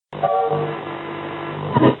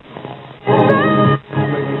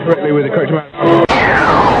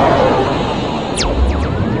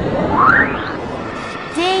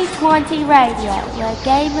Radio, where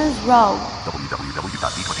gamers roll.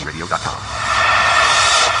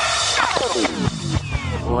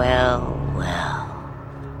 www.d20radio.com. Well,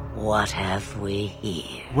 what have we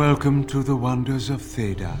here? Welcome to the wonders of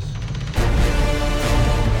Thedas.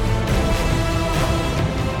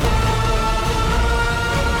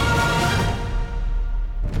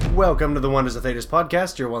 Welcome to the Wonders of Thedas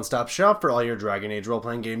podcast, your one-stop shop for all your Dragon Age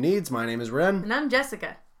role-playing game needs. My name is Ren. And I'm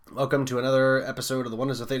Jessica. Welcome to another episode of the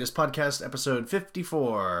Wonders of Thedas podcast, episode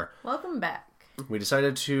 54. Welcome back. We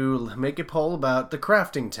decided to make a poll about the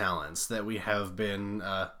crafting talents that we have been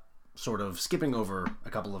sort of skipping over a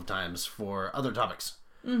couple of times for other topics.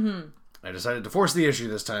 I decided to force the issue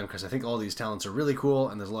this time because I think all these talents are really cool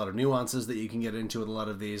and there's a lot of nuances that you can get into with a lot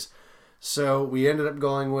of these. So we ended up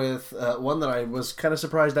going with one that I was kind of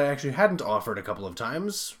surprised I actually hadn't offered a couple of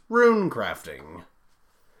times, rune crafting.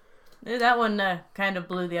 That one kind of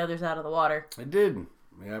blew the others out of the water. It did.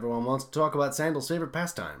 Everyone wants to talk about Sandal's favorite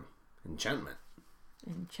pastime, enchantment.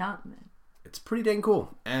 Enchantment. It's pretty dang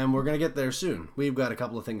cool, and we're going to get there soon. We've got a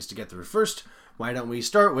couple of things to get through first. Why don't we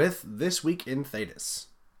start with This Week in Thedas?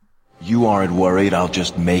 You aren't worried I'll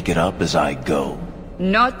just make it up as I go?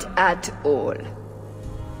 Not at all.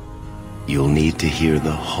 You'll need to hear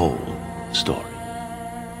the whole story.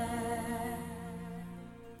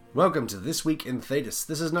 Welcome to This Week in Thedas.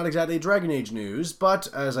 This is not exactly Dragon Age news,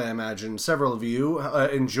 but as I imagine several of you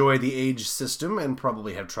enjoy the Age system and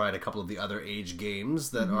probably have tried a couple of the other Age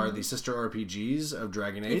games that are the sister RPGs of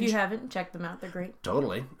Dragon Age. If you haven't, check them out. They're great.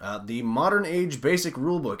 Totally. The Modern Age Basic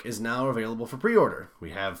Rulebook is now available for pre-order. We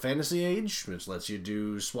have Fantasy Age, which lets you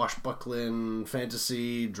do swashbuckling,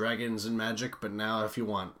 fantasy, dragons, and magic, but now if you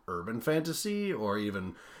want urban fantasy or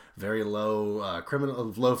even very low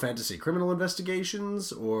low fantasy criminal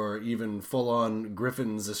investigations, or even full-on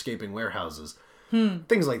griffins escaping warehouses.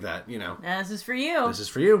 Things like that, you know. This is for you. This is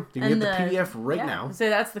for you. You can get the PDF right now. So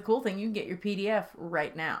that's the cool thing. You can get your PDF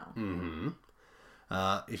right now.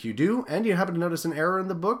 If you do, and you happen to notice an error in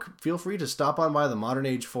the book, feel free to stop on by the Modern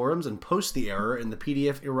Age forums and post the error in the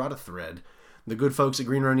PDF errata thread. The good folks at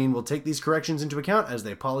Green Ronin will take these corrections into account as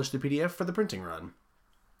they polish the PDF for the printing run.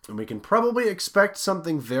 And we can probably expect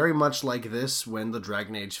something very much like this when the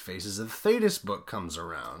Dragon Age Faces of Thedas book comes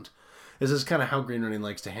around. This is kind of how Green Ronin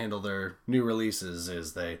likes to handle their new releases,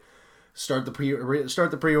 is they start the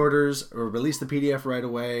pre-orders or release the PDF right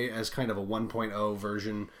away as kind of a 1.0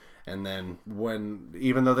 version, and then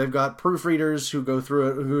even though they've got proofreaders who go through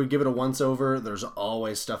it, who give it a once-over, there's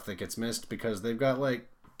always stuff that gets missed because they've got like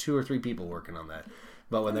 2 or 3 people working on that.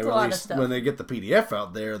 But when they get the PDF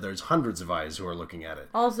out there, there's hundreds of eyes who are looking at it.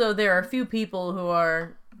 Also, there are a few people who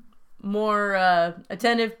are more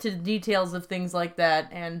attentive to the details of things like that,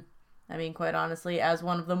 and I mean, quite honestly, as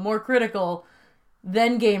one of the more critical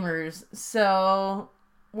than gamers, so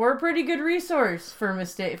we're a pretty good resource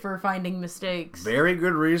for finding mistakes. Very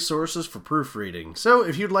good resources for proofreading. So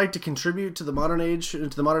if you'd like to contribute to the Modern Age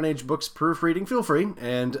books proofreading, feel free.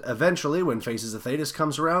 And eventually, when Faces of Thedas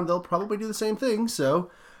comes around, they'll probably do the same thing. So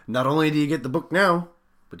not only do you get the book now,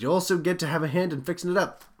 but you also get to have a hand in fixing it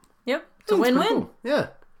up. Yep, it's a win-win. Cool. Yeah.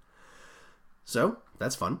 So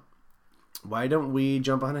that's fun. Why don't we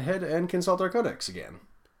jump on ahead and consult our codex again?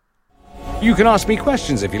 You can ask me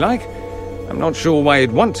questions if you like. I'm not sure why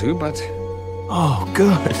you'd want to, but... Oh,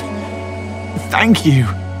 good. Thank you.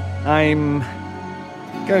 I'm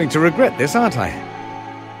going to regret this, aren't I?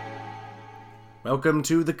 Welcome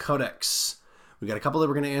to the Codex. We got a couple that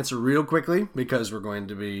we're going to answer real quickly because we're going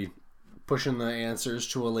to be pushing the answers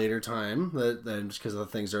to a later time. Just because the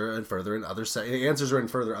things are the answers are in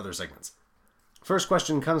further other segments. First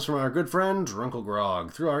question comes from our good friend Drunkle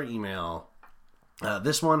Grog through our email.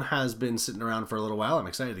 This one has been sitting around for a little while. I'm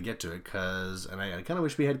excited to get to it and I kind of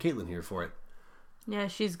wish we had Caitlin here for it. Yeah,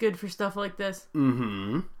 she's good for stuff like this.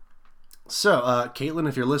 So, Caitlin,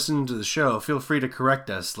 if you're listening to the show, feel free to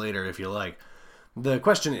correct us later if you like. The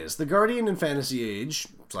question is, the Guardian in Fantasy Age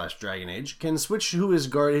 / Dragon Age can switch who its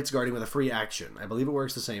guardian with a free action. I believe it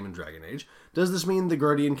works the same in Dragon Age. Does this mean the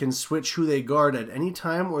Guardian can switch who they guard at any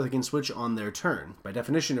time, or they can switch on their turn? By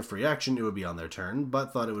definition of free action, it would be on their turn,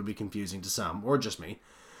 but thought it would be confusing to some, or just me.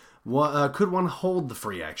 Could one hold the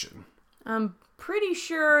free action? I'm pretty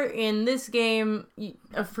sure in this game,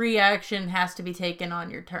 a free action has to be taken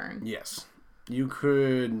on your turn. Yes. You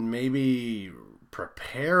could maybe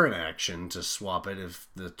prepare an action to swap it if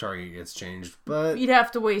the target gets changed, but you'd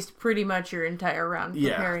have to waste pretty much your entire round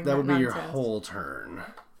preparing that would be your whole turn.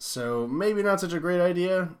 So maybe not such a great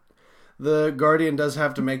idea. The Guardian does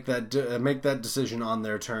have to make that decision on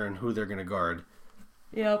their turn who they're going to guard.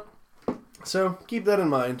 Yep. So keep that in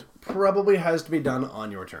mind. Probably has to be done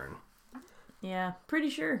on your turn. Yeah, pretty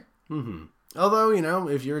sure. Although,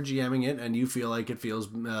 if you're GMing it and you feel like it feels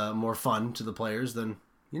more fun to the players, then,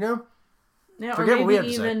 Yeah, forget or what we have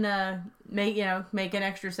maybe to say. even make an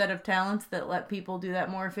extra set of talents that let people do that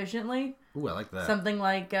more efficiently. Ooh, I like that. Something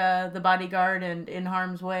like the bodyguard and in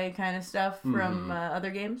harm's way kind of stuff from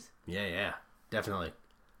other games. Yeah, definitely.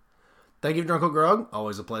 Thank you, Drunkle Grog.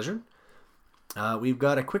 Always a pleasure. We've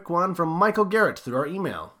got a quick one from Michael Garrett through our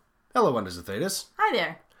email. Hello, Wonders of Thetis. Hi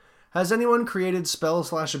there. Has anyone created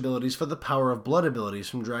spell/abilities for the Power of Blood abilities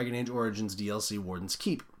from Dragon Age Origins DLC Warden's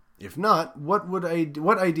Keep? If not, what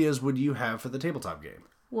ideas would you have for the tabletop game?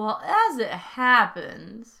 Well, as it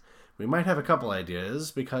happens... We might have a couple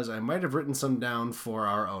ideas, because I might have written some down for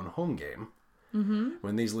our own home game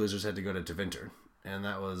when these losers had to go to Tevinter. And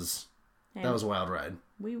that was a wild ride.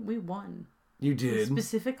 We won. You did. We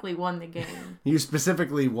specifically won the game. You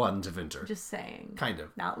specifically won Tevinter. Just saying. Kind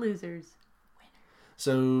of. Not losers.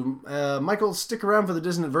 So, Michael, stick around for the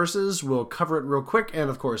Dissonant Verses. We'll cover it real quick, and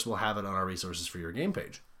of course, we'll have it on our resources for your game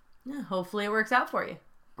page. Yeah, hopefully it works out for you.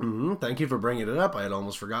 Thank you for bringing it up. I had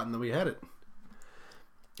almost forgotten that we had it.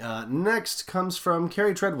 Next comes from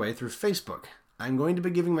Carrie Treadway through Facebook. I'm going to be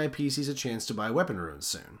giving my PCs a chance to buy weapon runes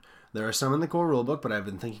soon. There are some in the core rulebook, but I've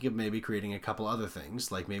been thinking of maybe creating a couple other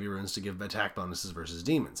things, like maybe runes to give attack bonuses versus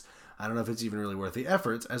demons. I don't know if it's even really worth the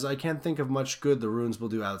efforts, as I can't think of much good the runes will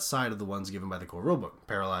do outside of the ones given by the core rulebook.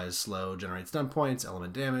 Paralyze, slow, generate stun points,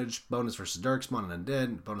 element damage, bonus versus darkspawn and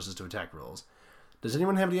undead, bonuses to attack rolls. Does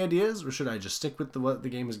anyone have any ideas, or should I just stick with what the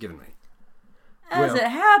game has given me? As it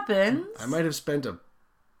happens... I might have spent a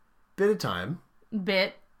bit of time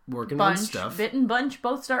working bunch, on stuff. Bit and bunch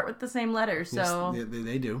both start with the same letter, so... Yes,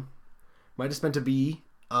 they do. Might have spent a B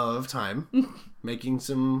of time making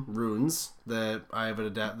some runes that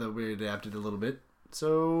we adapted a little bit.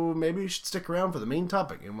 So maybe you should stick around for the main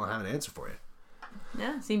topic, and we'll have an answer for you.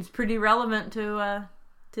 Yeah, seems pretty relevant to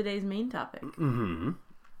today's main topic.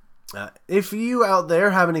 If you out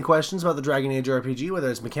there have any questions about the Dragon Age RPG, whether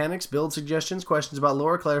it's mechanics, build suggestions, questions about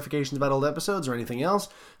lore, clarifications about old episodes, or anything else,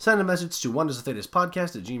 send a message to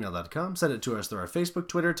wondersofthetispodcast@gmail.com. Send it to us through our Facebook,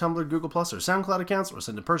 Twitter, Tumblr, Google+, or SoundCloud accounts, or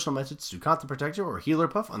send a personal message to Kant the Protector or Healer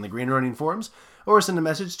Puff on the Green Running forums, or send a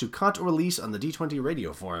message to Kant or Elise on the D20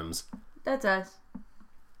 Radio forums. That's us.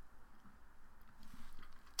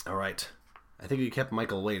 All right. I think we kept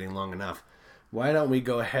Michael waiting long enough. Why don't we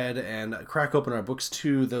go ahead and crack open our books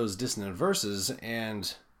to those Dissonant Verses,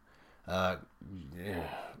 and I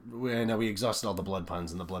know we exhausted all the blood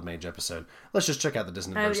puns in the Blood Mage episode. Let's just check out the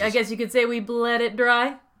Dissonant Verses. I guess you could say we bled it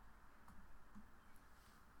dry.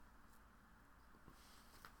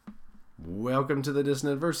 Welcome to the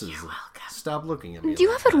Dissonant Verses. You're welcome. Stop looking at me. Do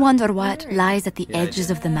you ever wonder what lies at the edges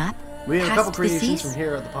of the map? We have a couple Past the creations seas? from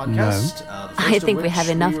here at the podcast. I think we have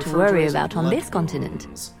enough to worry about on this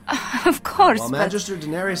continent. Of course, While but... Magister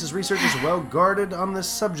Daenerys' research is well guarded on this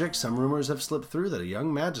subject, some rumors have slipped through that a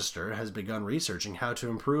young Magister has begun researching how to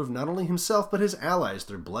improve not only himself but his allies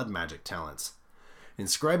through blood magic talents.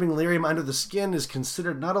 Inscribing lyrium under the skin is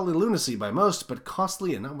considered not only lunacy by most, but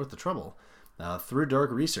costly and not worth the trouble. Through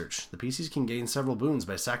dark research, the PCs can gain several boons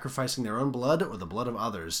by sacrificing their own blood or the blood of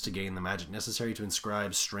others to gain the magic necessary to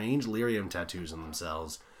inscribe strange lyrium tattoos on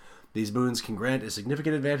themselves. These boons can grant a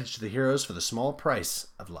significant advantage to the heroes for the small price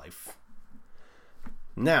of life.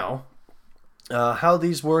 Now, how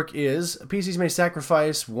these work is, PCs may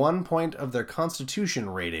sacrifice 1 point of their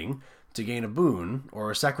Constitution rating to gain a boon,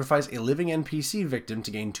 or sacrifice a living NPC victim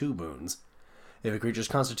to gain 2 boons. If a creature's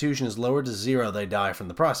Constitution is lowered to 0, they die from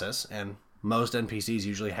the process, and most NPCs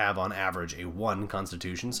usually have, on average, a 1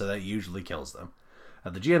 Constitution, so that usually kills them.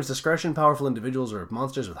 At the GM's discretion, powerful individuals or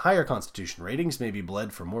monsters with higher Constitution ratings may be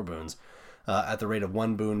bled for more boons, at the rate of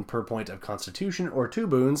 1 boon per point of Constitution, or 2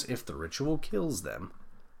 boons if the ritual kills them.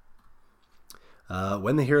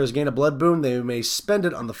 When the heroes gain a blood boon, they may spend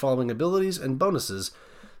it on the following abilities and bonuses.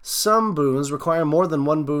 Some boons require more than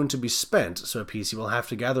 1 boon to be spent, so a PC will have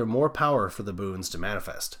to gather more power for the boons to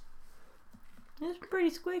manifest. It's pretty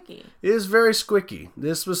squicky. It is very squicky.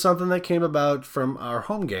 This was something that came about from our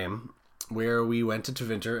home game, where we went to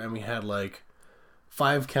Tevinter and we had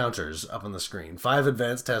 5 counters up on the screen. 5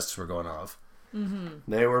 advanced tests were going off.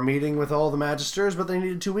 Mm-hmm. They were meeting with all the Magisters, but they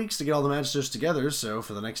needed 2 weeks to get all the Magisters together, so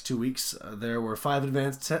for the next 2 weeks, there were 5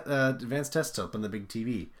 advanced tests up on the big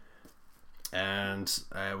TV. And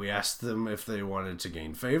we asked them if they wanted to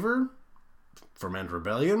gain favor, foment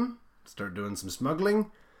rebellion, start doing some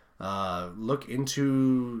smuggling, look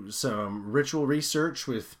into some ritual research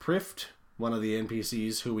with Prift, one of the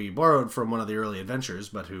NPCs who we borrowed from one of the early adventures,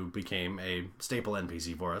 but who became a staple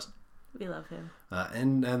NPC for us. We love him.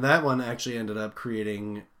 And that one actually ended up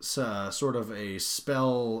creating sort of a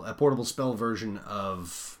portable spell version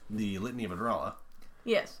of the Litany of Adralla.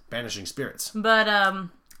 Yes. Banishing spirits. But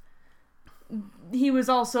he was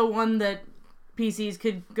also one that PCs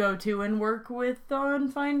could go to and work with on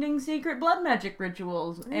finding secret blood magic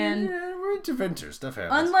rituals. And we're into Venture. Stuff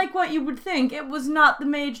happens. unlike what you would think, it was not the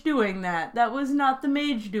mage doing that. That was not the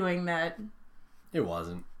mage doing that. It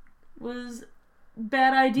wasn't. It was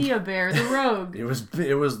Bad Idea Bear, the rogue. It was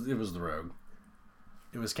the rogue.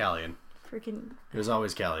 It was Callian. Freaking. It was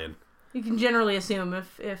always Callian. You can generally assume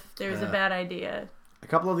if there's a bad idea. A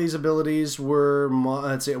couple of these abilities were,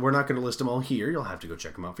 we're not going to list them all here. You'll have to go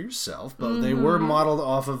check them out for yourself. But they were modeled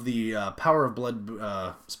off of the Power of Blood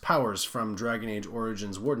powers from Dragon Age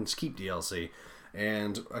Origins Warden's Keep DLC.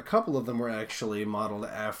 And a couple of them were actually modeled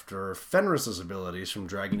after Fenris's abilities from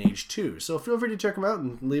Dragon Age 2. So feel free to check them out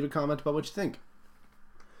and leave a comment about what you think.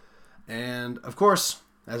 And, of course,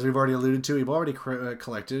 as we've already alluded to, we've already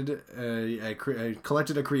collected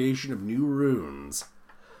a creation of new runes.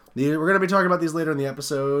 We're going to be talking about these later in the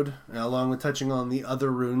episode, along with touching on the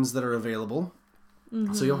other runes that are available.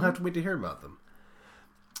 Mm-hmm. So you'll have to wait to hear about them.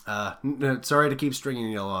 Sorry to keep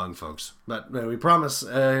stringing you along, folks, but we promise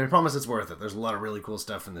it's worth it. There's a lot of really cool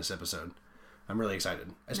stuff in this episode. I'm really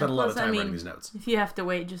excited. I spent a lot of time writing these notes. If you have to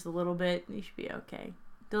wait just a little bit, you should be okay.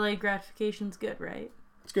 Delayed gratification's good, right?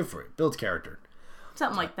 It's good for you. Builds character.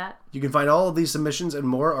 Something like that. You can find all of these submissions and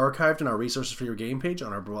more archived in our resources for your game page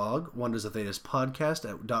on our blog, Wonders of Thedas podcast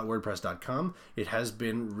at .wordpress.com. It has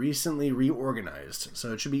been recently reorganized,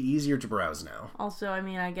 so it should be easier to browse now. Also,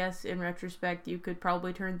 I guess in retrospect, you could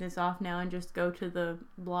probably turn this off now and just go to the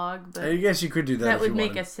blog. But I guess you could do that. That would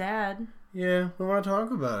make us sad. Yeah, we want to talk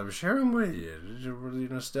about it. Share them with you.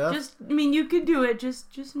 Stuff. You could do it.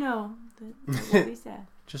 Just know that we'll be sad.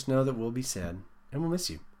 Just know that we'll be sad and we'll miss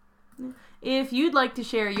you. If you'd like to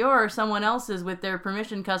share your or someone else's with their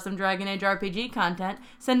permission custom Dragon Age RPG content,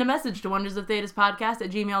 send a message to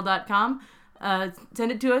wondersofthedaspodcast@gmail.com.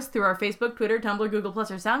 Send it to us through our Facebook, Twitter, Tumblr, Google+, or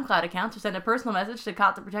SoundCloud accounts, or send a personal message to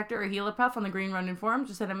Cot the Protector or Healer Puff on the Green Ronin forums,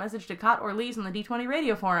 or send a message to Cot or Lees on the D20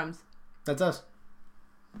 radio forums. That's us.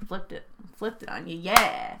 Flipped it on you,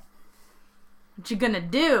 yeah. What you gonna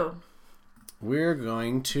do? We're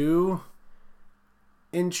going to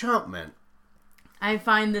Enchantment. I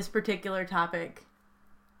find this particular topic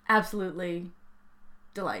absolutely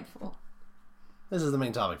delightful. This is the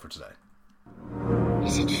main topic for today.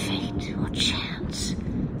 Is it fate or chance?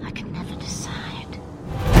 I can never decide.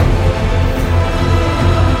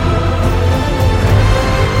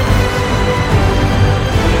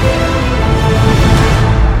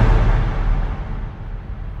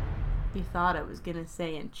 You thought I was gonna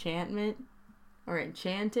say enchantment or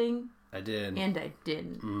enchanting? I did. And I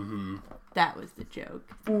didn't. Mm-hmm. That was the joke.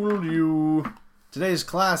 Fooled you. Today's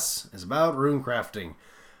class is about rune crafting.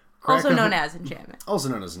 Also known as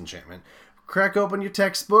enchantment. Crack open your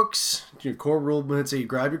textbooks, your core rule. Let's see,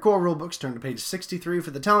 grab your core rule books, turn to page 63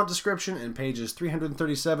 for the talent description, and pages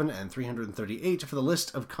 337 and 338 for the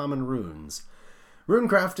list of common runes. Rune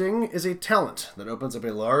crafting is a talent that opens up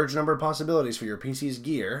a large number of possibilities for your PC's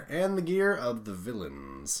gear and the gear of the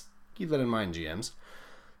villains. Keep that in mind, GMs.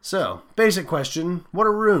 So, basic question, what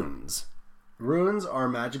are runes? Runes are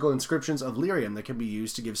magical inscriptions of lyrium that can be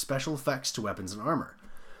used to give special effects to weapons and armor.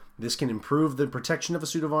 This can improve the protection of a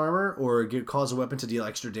suit of armor, or cause a weapon to deal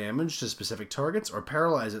extra damage to specific targets, or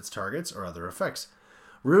paralyze its targets, or other effects.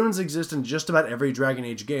 Runes exist in just about every Dragon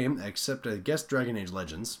Age game, except I guess Dragon Age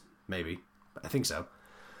Legends. Maybe. I think so.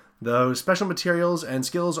 Though special materials and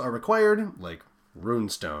skills are required, like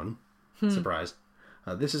runestone. Surprise.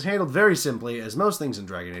 This is handled very simply, as most things in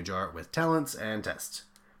Dragon Age are, with talents and tests.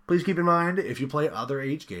 Please keep in mind, if you play other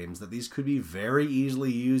Age games, that these could be very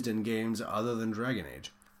easily used in games other than Dragon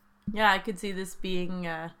Age. Yeah, I could see this being...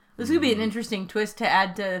 this could be an interesting twist to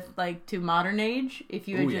add to Modern Age, if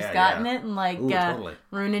you had gotten it, and totally.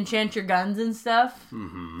 rune enchant your guns and stuff.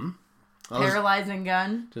 Mm-hmm. Paralyzing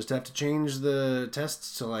gun. Just have to change the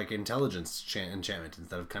tests to intelligence enchantment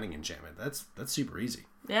instead of cunning enchantment. That's super easy.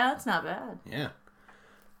 Yeah, that's not bad. Yeah.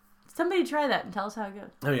 Somebody try that and tell us how it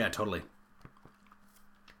goes. Oh yeah, totally.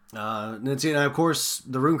 Of course,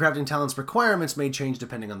 the runecrafting talent's requirements may change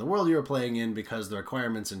depending on the world you're playing in, because the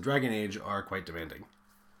requirements in Dragon Age are quite demanding.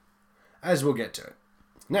 As we'll get to it.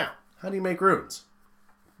 Now, how do you make runes?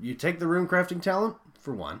 You take the runecrafting talent,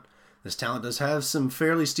 for one. This talent does have some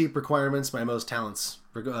fairly steep requirements by most talent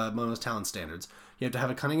standards. You have to have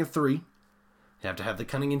a cunning of 3. You have to have the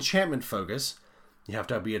cunning enchantment focus. You have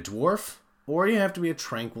to be a dwarf, or you have to be a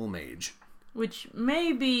tranquil mage. Which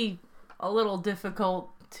may be a little difficult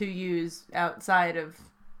to use outside of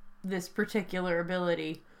this particular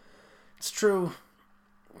ability. It's true.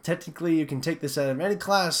 Technically, you can take this out of any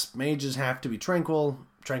class. Mages have to be tranquil.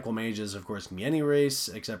 Tranquil mages, of course, can be any race,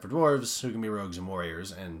 except for dwarves, who can be rogues and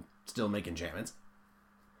warriors, and still make enchantments.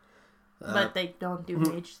 But they don't do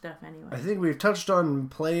mage stuff anyway. I think we've touched on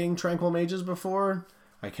playing tranquil mages before.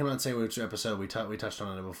 I cannot say which episode we touched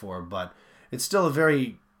on it before, but it's still a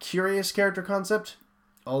very curious character concept.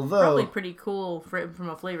 Although Probably pretty cool from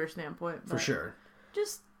a flavor standpoint. For sure.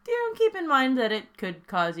 Just, keep in mind that it could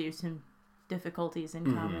cause you some difficulties in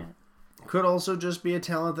combat. Could also just be a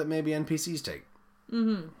talent that maybe NPCs take.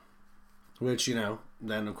 Which,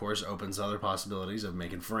 then of course opens other possibilities of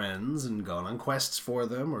making friends and going on quests for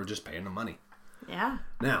them or just paying them money. Yeah.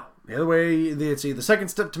 Now, the other way, the second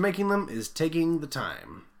step to making them is taking the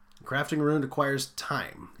time. Crafting a rune requires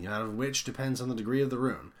time, the amount of which depends on the degree of the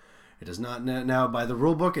rune. It does not, now by the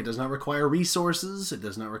rulebook, it does not require resources, it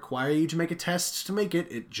does not require you to make a test to make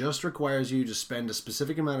it just requires you to spend a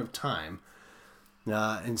specific amount of time.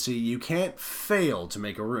 And so you can't fail to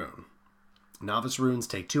make a rune. Novice runes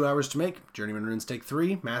take 2 hours to make, journeyman runes take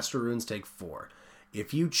 3, master runes take 4.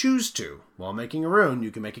 If you choose to, while making a rune,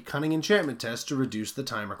 you can make a cunning enchantment test to reduce the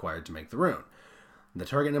time required to make the rune. The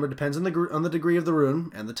target number depends on the degree of the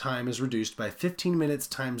rune, and the time is reduced by 15 minutes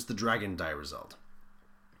times the dragon die result.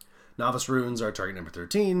 Novice runes are target number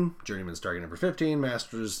 13, journeyman's target number 15,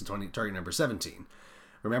 master's target number 17.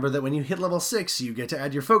 Remember that when you hit level 6, you get to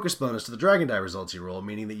add your focus bonus to the dragon die results you roll,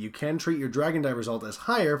 meaning that you can treat your dragon die result as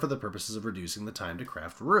higher for the purposes of reducing the time to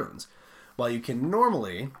craft runes. While you can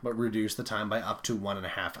normally reduce the time by up to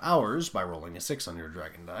 1.5 hours by rolling a 6 on your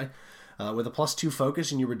dragon die, with a +2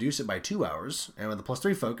 focus and you reduce it by 2 hours, and with a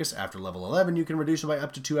 +3 focus after level 11 you can reduce it by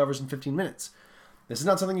up to 2 hours and 15 minutes. This is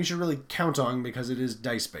not something you should really count on because it is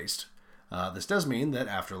dice-based. This does mean that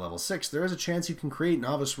after level 6 there is a chance you can create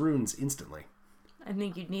novice runes instantly. I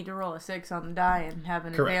think you'd need to roll a 6 on the die and have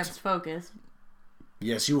an advanced focus.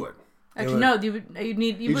 Yes, you would. Actually, no, you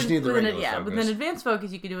just need the regular focus. With an advanced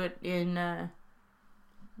focus, you could do it in,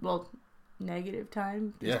 negative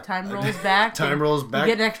time. Yeah. Time rolls back. Time rolls back.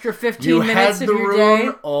 You get an extra 15 minutes of your day. You had the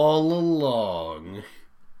rune all along.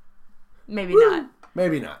 Maybe not.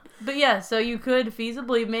 Maybe not. But yeah, so you could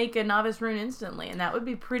feasibly make a novice rune instantly, and that would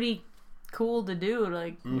be pretty cool to do.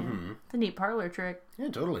 It's a neat parlor trick. Yeah,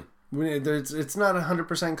 totally. It's not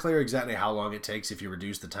 100% clear exactly how long it takes if you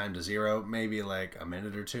reduce the time to 0. Maybe like a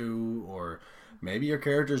minute or 2, or maybe your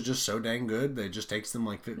character is just so dang good that it just takes them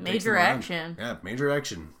like major action. Yeah, major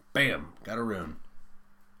action. Bam, got a rune.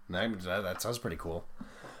 That sounds pretty cool.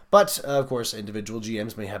 But of course, individual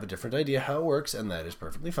GMs may have a different idea how it works, and that is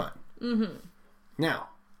perfectly fine.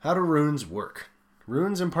 Now, how do runes work?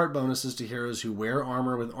 Runes impart bonuses to heroes who wear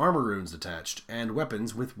armor with armor runes attached, and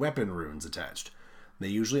weapons with weapon runes attached. They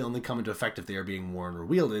usually only come into effect if they are being worn or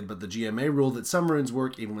wielded, but the GM may rule that some runes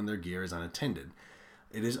work even when their gear is unattended.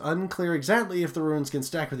 It is unclear exactly if the runes can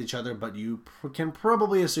stack with each other, but you can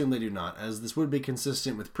probably assume they do not, as this would be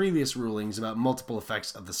consistent with previous rulings about multiple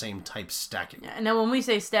effects of the same type stacking. Yeah, now when we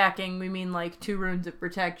say stacking, we mean like 2 runes of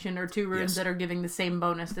protection or 2 runes Yes. that are giving the same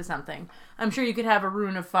bonus to something. I'm sure you could have a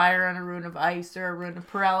rune of fire and a rune of ice, or a rune of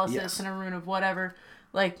paralysis Yes. and a rune of whatever.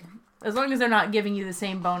 Like, as long as they're not giving you the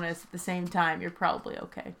same bonus at the same time, you're probably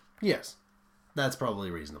okay. Yes, that's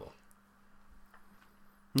probably reasonable.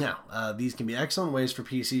 Now, these can be excellent ways for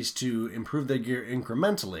PCs to improve their gear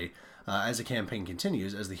incrementally as a campaign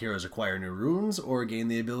continues, as the heroes acquire new runes or gain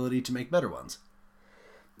the ability to make better ones.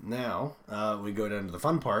 Now, we go down to the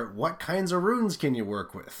fun part. What kinds of runes can you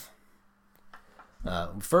work with?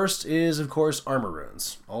 First is, of course, armor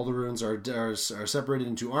runes. All the runes are separated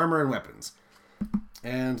into armor and weapons.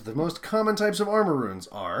 And the most common types of armor runes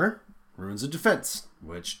are runes of defense,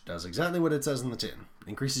 which does exactly what it says in the tin.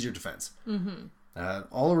 Increases your defense.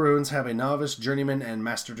 All runes have a novice, journeyman, and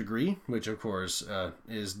master degree, which of course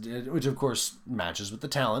matches with the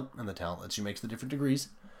talent, and the talent lets you make the different degrees.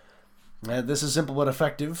 This is simple but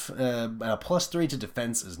effective. A +3 to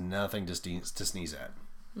defense is nothing to sneeze at.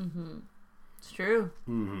 It's true.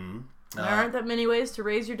 There aren't that many ways to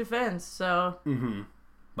raise your defense, so...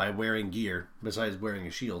 By wearing gear, besides wearing a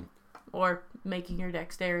shield. Or making your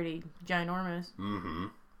dexterity ginormous.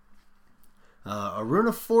 A rune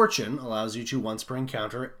of fortune allows you to, once per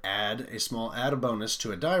encounter, add a bonus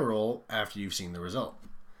to a die roll after you've seen the result.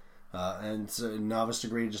 And so novice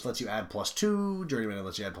degree just lets you add +2, journeyman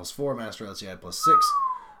lets you add +4, master lets you add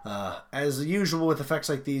 +6. As usual with effects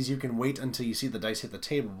like these, you can wait until you see the dice hit the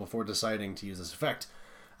table before deciding to use this effect.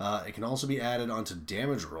 It can also be added onto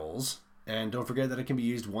damage rolls. And don't forget that it can be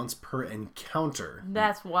used once per encounter.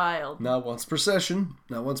 That's wild. Not once per session,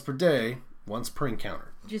 not once per day. once per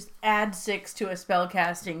encounter. Just add 6 to a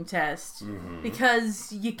spellcasting test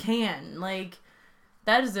because you can. Like,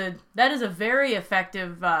 that is a very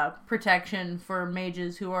effective protection for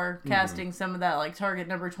mages who are casting some of that like target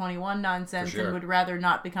number 21 nonsense and would rather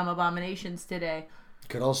not become abominations today.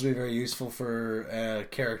 Could also be very useful for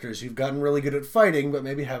characters who've gotten really good at fighting, but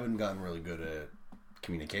maybe haven't gotten really good at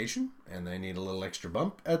communication, and they need a little extra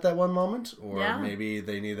bump at that one moment. Or maybe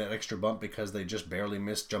they need that extra bump because they just barely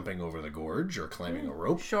missed jumping over the gorge or climbing a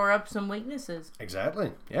rope. Shore up some weaknesses.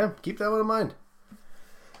 Exactly. Yeah, keep that one in mind.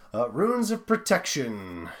 Runes of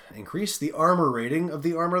Protection. Increase the armor rating of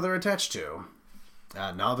the armor they're attached to.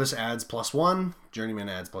 Novice adds +1, Journeyman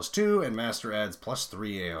adds +2, and Master adds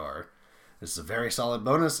 +3 AR. This is a very solid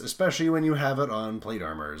bonus, especially when you have it on plate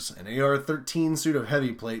armors. An AR 13 suit of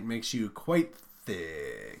heavy plate makes you quite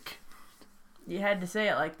thick. You had to say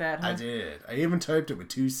it like that, huh? I did. I even typed it with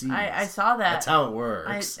 2 C's. I saw that. That's how it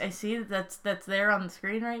works. I see that's there on the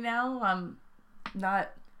screen right now. I'm not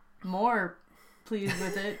more pleased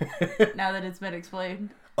with it now that it's been explained.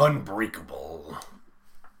 Unbreakable.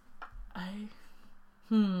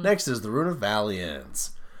 Next is the Rune of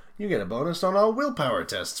Valiance. You get a bonus on all willpower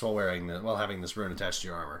tests while having this rune attached to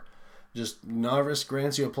your armor. Just Novice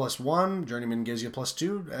grants you a +1, Journeyman gives you a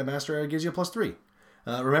 +2, and Master gives you a +3.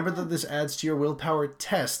 Remember that this adds to your willpower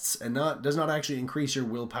tests and does not actually increase your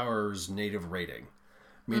willpower's native rating.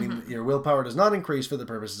 Meaning that your willpower does not increase for the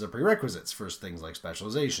purposes of prerequisites for things like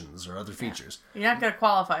specializations or other features. You're not going to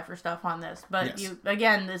qualify for stuff on this, but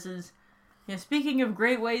this is, speaking of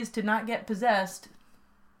great ways to not get possessed,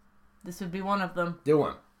 this would be one of them. Do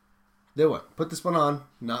one. Put this one on.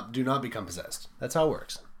 Do not become possessed. That's how it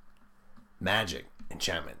works. Magic.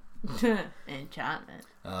 Enchantment. Enchantment.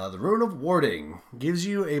 The Rune of Warding gives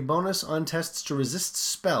you a bonus on tests to resist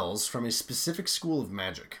spells from a specific school of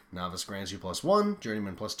magic. Novice grants you +1,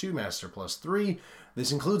 Journeyman +2, Master +3.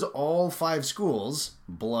 This includes all 5 schools: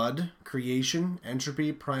 Blood, Creation,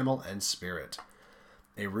 Entropy, Primal, and Spirit.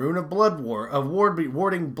 A Rune of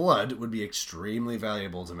Warding Blood would be extremely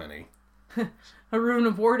valuable to many. A Rune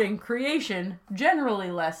of Warding Creation,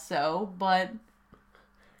 generally less so, but...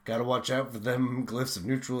 Gotta watch out for them glyphs of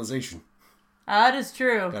neutralization. That is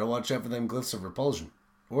true. Gotta watch out for them glyphs of repulsion.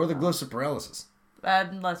 Or the glyphs of paralysis.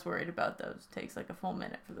 I'm less worried about those. It takes like a full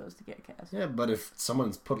minute for those to get cast. Yeah, but if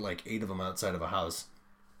someone's put like 8 of them outside of a house...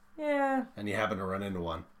 Yeah. And you happen to run into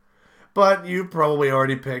one. But you probably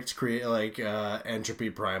already picked Entropy,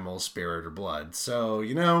 Primal, Spirit, or Blood. So,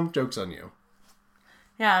 joke's on you.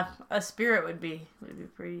 Yeah, a Spirit would be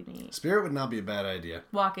pretty neat. Spirit would not be a bad idea.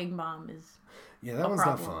 Walking Bomb is that one's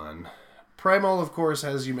not fun. Primal, of course,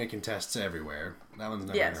 has you making tests everywhere. That one's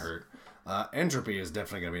never going to hurt. Entropy is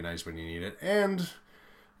definitely going to be nice when you need it. And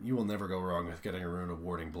you will never go wrong with getting a Rune of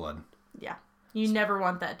Warding Blood. Yeah. You never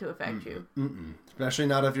want that to affect you. Especially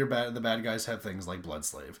not if the bad guys have things like Blood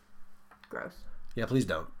Slave. Gross. Yeah, please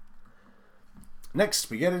don't. Next,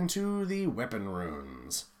 we get into the weapon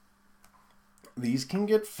runes. These can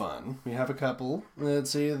get fun. We have a couple.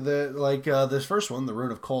 Let's see, this first one, the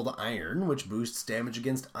Rune of Cold Iron, which boosts damage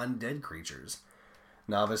against undead creatures.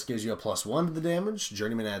 Novice gives you a +1 to the damage,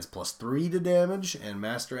 Journeyman adds +3 to damage, and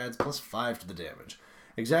Master adds +5 to the damage.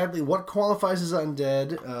 Exactly what qualifies as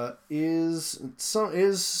undead is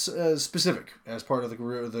specific as part of the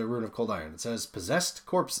Rune of Cold Iron. It says possessed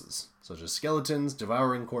corpses, such as skeletons,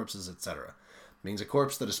 devouring corpses, etc. It means a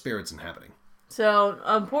corpse that a spirit's inhabiting. So,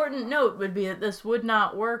 an important note would be that this would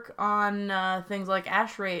not work on things like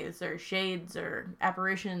ash wraiths or shades or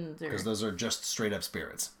apparitions. Because those are just straight up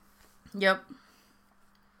spirits. Yep.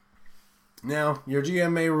 Now, your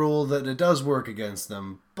GM may rule that it does work against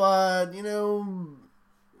them, but,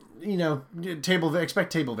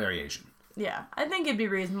 expect table variation. Yeah, I think it'd be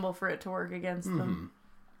reasonable for it to work against them.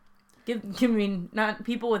 Not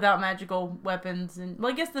people without magical weapons, and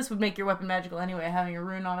I guess this would make your weapon magical anyway. Having a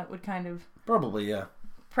rune on it would kind of probably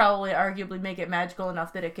arguably make it magical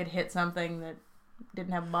enough that it could hit something that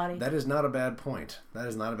didn't have a body. That is not a bad point.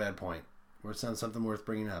 It sounds something worth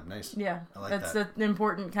bringing up. Nice. Yeah, I like that. That's an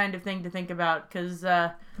important kind of thing to think about because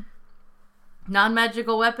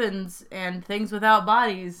non-magical weapons and things without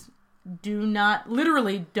bodies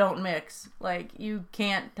literally don't mix. Like, you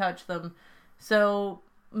can't touch them. So,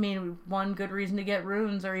 one good reason to get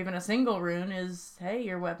runes, or even a single rune, is, hey,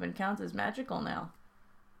 your weapon counts as magical now.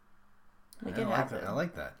 Make it happen. I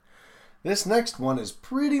like that. This next one is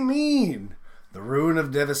pretty mean. The Rune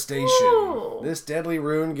of Devastation. Ooh. This deadly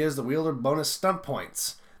rune gives the wielder bonus stunt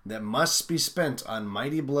points that must be spent on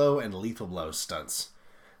Mighty Blow and Lethal Blow stunts.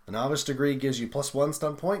 The Novice degree gives you +1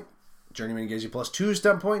 stunt point, Journeyman gives you +2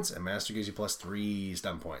 stunt points, and Master gives you +3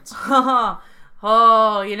 stunt points.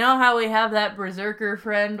 Oh, you know how we have that Berserker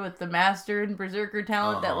friend with the Master and Berserker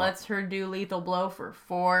talent that lets her do lethal blow for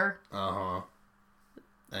 4? Uh-huh.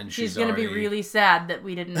 And she's going to be really sad that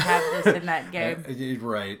we didn't have this in that game.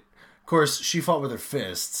 Right. Of course, she fought with her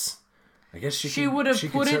fists. I guess she would have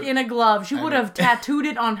put it in a glove. She would have tattooed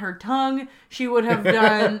it on her tongue. She would have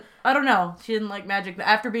done... I don't know. She didn't like magic.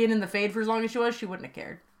 After being in the Fade for as long as she was, she wouldn't have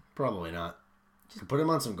cared. Probably not. Just put him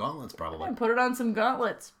on some gauntlets, probably. Yeah, put it on some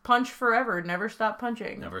gauntlets. Punch forever. Never stop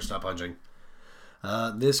punching. Never stop punching.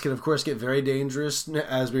 This can, of course, get very dangerous,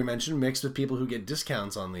 as we mentioned, mixed with people who get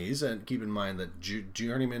discounts on these. And keep in mind that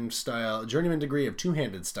Journeyman degree of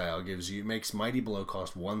two-handed style makes Mighty Blow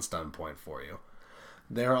cost 1 stun point for you.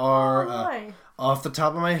 There are, off the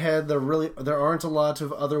top of my head, there aren't a lot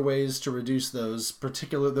of other ways to reduce those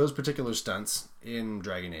particular stunts in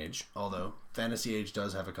Dragon Age. Although Fantasy Age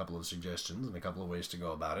does have a couple of suggestions and a couple of ways to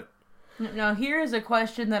go about it. Now, here is a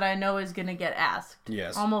question that I know is going to get asked.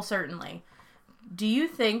 Yes. Almost certainly. Do you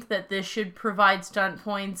think that this should provide stunt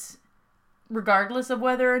points regardless of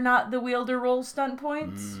whether or not the wielder rolls stunt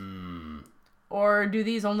points? Or do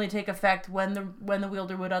these only take effect when the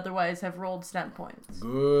wielder would otherwise have rolled stunt points?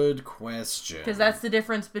 Good question. Because that's the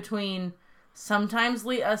difference between sometimes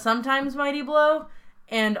Mighty Blow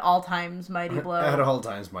and all times Mighty Blow. At all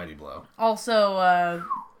times Mighty Blow. Also,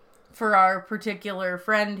 for our particular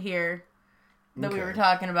friend here that we were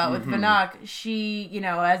talking about with Vanak, she,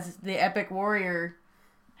 as the epic warrior,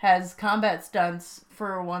 has combat stunts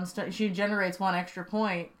for 1 stunt. She generates 1 extra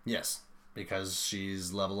point. Yes, because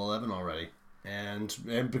she's level 11 already. And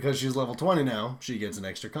because she's level 20 now, she gets an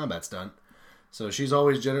extra combat stunt. So she's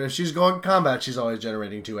always if she's going combat, she's always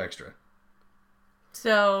generating 2 extra.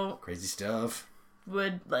 So crazy stuff.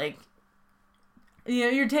 Would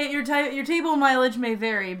your table mileage may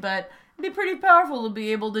vary, but it'd be pretty powerful to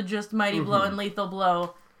be able to just Mighty Blow and Lethal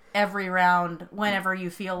Blow every round whenever you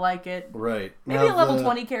feel like it. Right. Maybe now, a level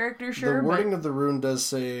 20 character, sure. The wording of the rune does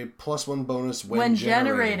say +1 bonus when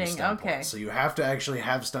generating stun okay. points. So you have to actually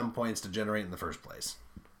have stun points to generate in the first place.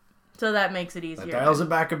 So that makes it easier. That dials it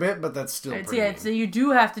back a bit, but that's still pretty mean. So you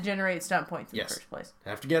do have to generate stun points in the first place.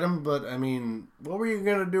 Have to get them, but I mean, what were you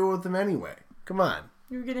going to do with them anyway? Come on.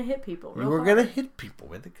 You were going to hit people. You were going to hit people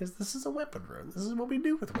with it because this is a weapon rune. This is what we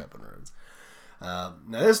do with weapon runes. Now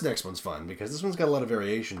this next one's fun because this one's got a lot of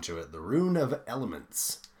variation to it. The Rune of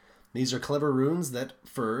Elements. These are clever runes that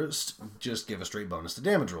first just give a straight bonus to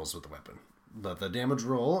damage rolls with the weapon. But the damage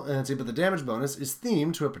bonus is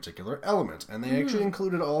themed to a particular element, and they actually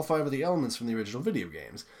included all 5 of the elements from the original video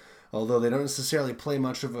games. Although they don't necessarily play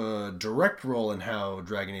much of a direct role in how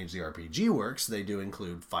Dragon Age the RPG works, they do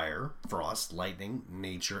include fire, frost, lightning,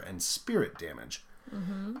 nature, and spirit damage.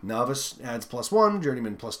 Novice adds +1,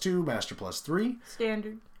 Journeyman +2, Master +3.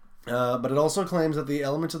 Standard. But it also claims that the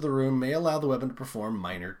element of the rune may allow the weapon to perform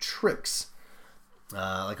minor tricks.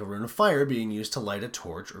 Like a rune of fire being used to light a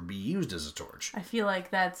torch or be used as a torch. I feel like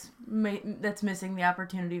that's missing the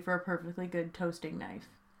opportunity for a perfectly good toasting knife.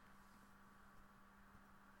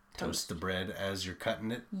 Toast the bread as you're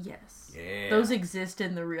cutting it? Yes. Yeah. Those exist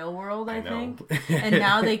in the real world, I think. And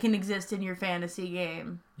now they can exist in your fantasy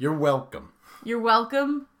game. You're welcome. You're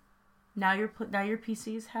welcome. Now your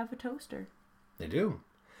PCs have a toaster. They do.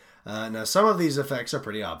 Now some of these effects are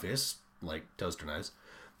pretty obvious, like toaster knives.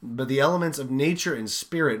 But the elements of nature and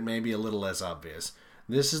spirit may be a little less obvious.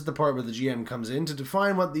 This is the part where the GM comes in to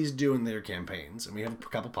define what these do in their campaigns. And we have a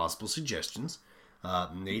couple possible suggestions.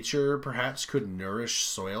 Nature perhaps could nourish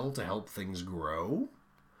soil to help things grow.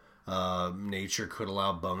 Nature could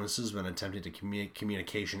allow bonuses when attempting to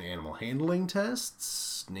communication animal handling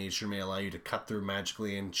tests. Nature may allow you to cut through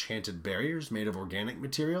magically enchanted barriers made of organic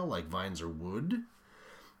material like vines or wood.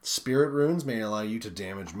 Spirit runes may allow you to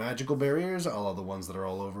damage magical barriers, all the ones that are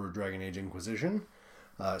all over Dragon Age Inquisition.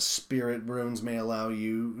 Spirit runes may allow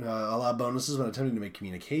bonuses when attempting to make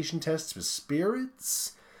communication tests with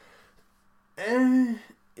spirits.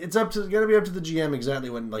 It's gonna be up to the GM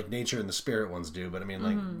exactly what like nature and the spirit ones do, but I mean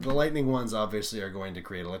like the lightning ones obviously are going to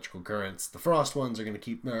create electrical currents. The frost ones are gonna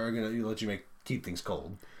let you keep things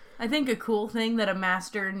cold. I think a cool thing that a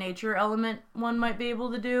master nature element one might be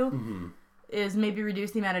able to do is maybe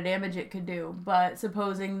reduce the amount of damage it could do. But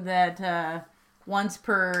supposing that once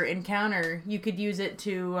per encounter you could use it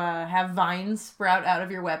to have vines sprout out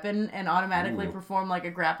of your weapon and automatically perform like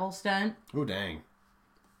a grapple stunt. Oh dang.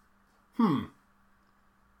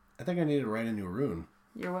 I think I need to write a new rune.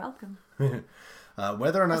 You're welcome.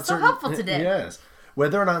 Whether or not so helpful today. Yes.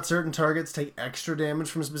 Whether or not certain targets take extra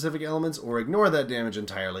damage from specific elements or ignore that damage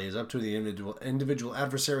entirely is up to the individual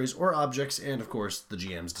adversaries or objects and, of course, the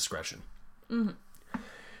GM's discretion.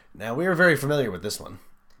 Now, we are very familiar with this one.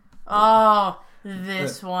 Oh,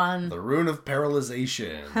 This one. The Rune of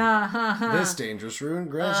Paralyzation. This dangerous rune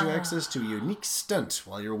grants you access to a unique stunt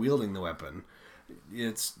while you're wielding the weapon.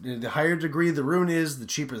 It's the higher degree the rune is, the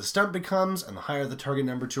cheaper the stunt becomes, and the higher the target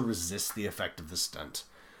number to resist the effect of the stunt.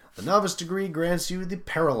 The novice degree grants you the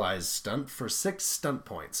Paralyzed stunt for 6 stunt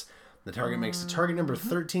points. The target makes a target number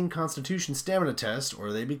 13 Constitution stamina test,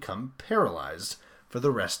 or they become paralyzed for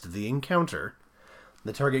the rest of the encounter.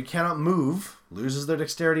 The target cannot move, loses their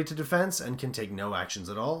dexterity to defense, and can take no actions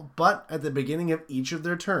at all, but at the beginning of each of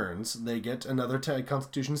their turns, they get another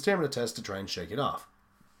Constitution stamina test to try and shake it off.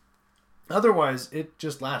 Otherwise, it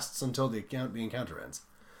just lasts until the encounter ends.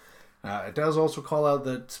 It does also call out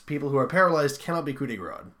that people who are paralyzed cannot be coup de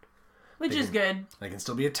grace. Which is good. They can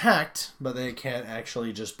still be attacked, but they can't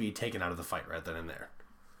actually just be taken out of the fight right then and there.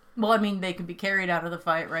 Well, I mean, they could be carried out of the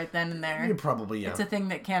fight right then and there. Probably, yeah. It's a thing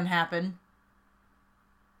that can happen.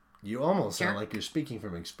 You almost sound like you're speaking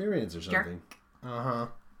from experience or something.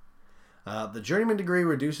 The Journeyman degree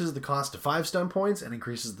reduces the cost to 5 stun points and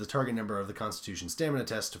increases the target number of the Constitution stamina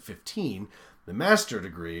test to 15. The Master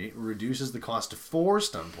degree reduces the cost to 4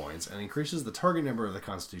 stun points and increases the target number of the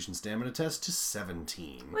Constitution stamina test to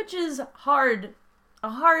 17. Which is a hard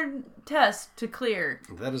test to clear.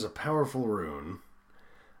 That is a powerful rune.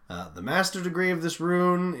 The Master degree of this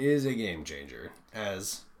rune is a game changer,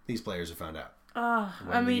 as these players have found out.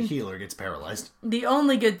 The healer gets paralyzed. The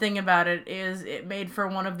only good thing about it is it made for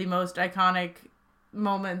one of the most iconic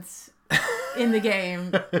moments in the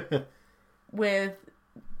game with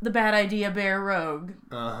the Bad Idea Bear Rogue.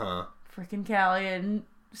 Freaking Callion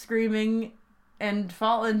screaming and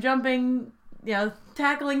jumping,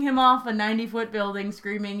 tackling him off a 90-foot building,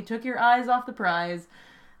 screaming, "Took your eyes off the prize,"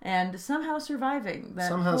 and somehow surviving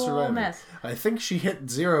that mess. I think she hit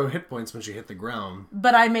 0 hit points when she hit the ground.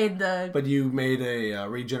 But I made the... But you made a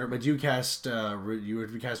regenerate... But you cast...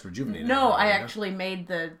 you cast Rejuvenate. No, I actually made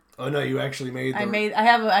the... Oh, no, you actually made the... I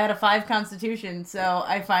had a 5 Constitution, so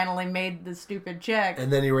I finally made the stupid check.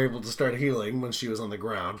 And then you were able to start healing when she was on the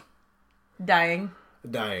ground. Dying.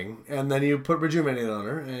 And then you put Rejuvenate on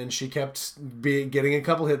her, and she kept getting a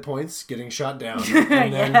couple hit points, getting shot down,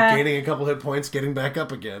 and then gaining a couple hit points, getting back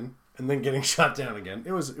up again, and then getting shot down again.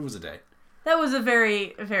 It was a day. That was a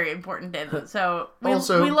very, very important day. So we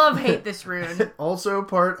love-hate this rune. Also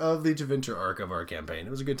part of the Tevinter arc of our campaign. It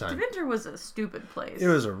was a good time. Tevinter was a stupid place. It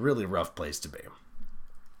was a really rough place to be.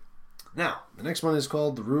 Now, the next one is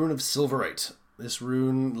called the Rune of Silverite. This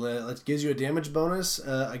rune gives you a damage bonus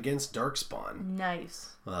against Darkspawn.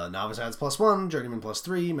 Nice. Novice adds +1, Journeyman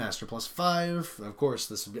 +3, Master +5. Of course,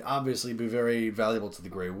 this would obviously be very valuable to the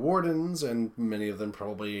Grey Wardens, and many of them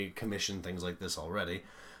probably commission things like this already.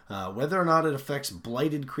 Whether or not it affects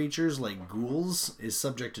blighted creatures like ghouls is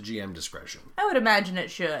subject to GM discretion. I would imagine it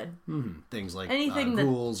should. Things like anything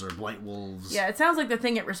ghouls or blight wolves. Yeah, it sounds like the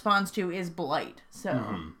thing it responds to is blight.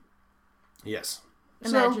 So. Yes.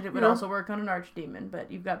 Imagine it would also work on an archdemon,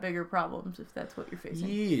 but you've got bigger problems if that's what you're facing.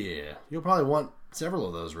 Yeah. You'll probably want several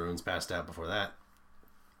of those runes passed out before that.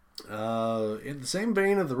 In the same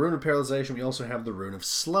vein of the Rune of Paralyzation, we also have the Rune of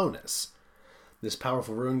Slowness. This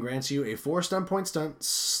powerful rune grants you a 4 stun point stunt,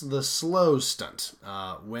 the Slow stunt,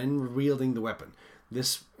 when wielding the weapon.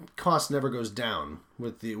 This cost never goes down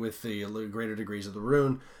with the greater degrees of the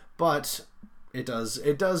rune, but it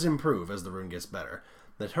does improve as the rune gets better.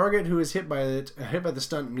 The target who is hit by the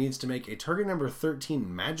stunt needs to make a target number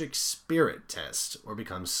 13 Magic Spirit test or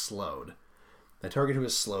becomes slowed. The target who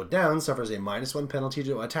is slowed down suffers a -1 penalty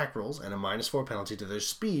to attack rolls and a -4 penalty to their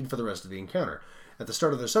speed for the rest of the encounter. At the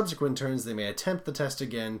start of their subsequent turns, they may attempt the test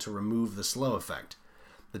again to remove the slow effect.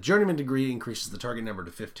 The Journeyman degree increases the target number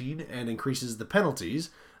to 15 and increases the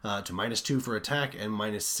penalties to -2 for attack and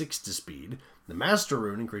 -6 to speed. The Master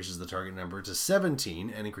rune increases the target number to 17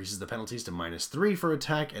 and increases the penalties to -3 for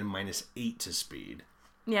attack and -8 to speed.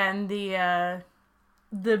 Yeah, and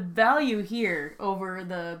the value here over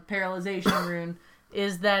the Paralyzation rune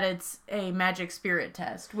is that it's a Magic Spirit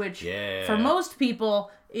test, which for most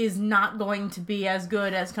people is not going to be as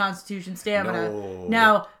good as Constitution Stamina. No.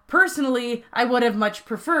 Now, personally, I would have much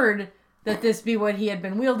preferred that this be what he had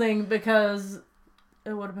been wielding because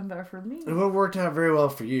it would have been better for me. It would have worked out very well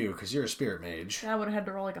for you because you're a Spirit Mage. I would have had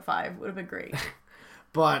to roll like a 5. It would have been great.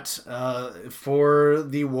 But for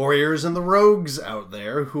the warriors and the rogues out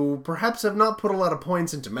there who perhaps have not put a lot of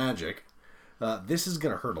points into magic, this is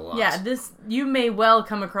going to hurt a lot. Yeah, you may well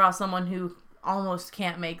come across someone who almost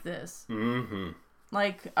can't make this. Mm-hmm.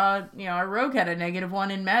 Like, our rogue had a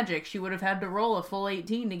 -1 in magic. She would have had to roll a full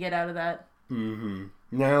 18 to get out of that. Mm-hmm.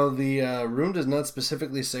 Now, the rune does not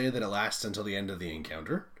specifically say that it lasts until the end of the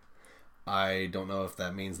encounter. I don't know if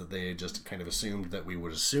that means that they just kind of assumed that we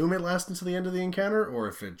would assume it lasts until the end of the encounter, or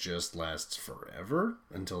if it just lasts forever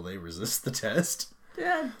until they resist the test.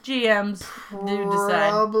 GMs do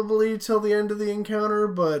decide. Probably till the end of the encounter,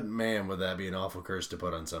 but man, would that be an awful curse to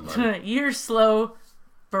put on somebody. You're slow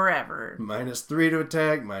forever. -3 to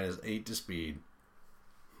attack, -8 to speed.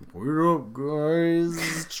 Wait up,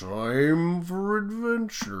 guys. Time for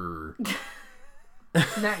adventure.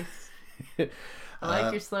 Nice. I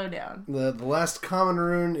like your slowdown. The last common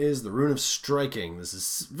rune is the Rune of Striking. This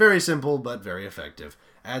is very simple, but very effective.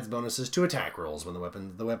 Adds bonuses to attack rolls when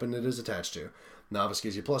the weapon it is attached to. Novice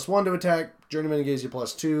gives you +1 to attack, Journeyman gives you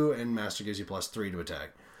 +2, and Master gives you +3 to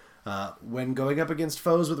attack. When going up against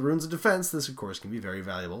foes with runes of defense, this of course can be very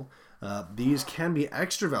valuable. These can be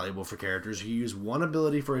extra valuable for characters who use one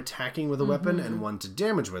ability for attacking with a weapon and one to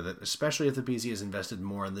damage with it, especially if the PC has invested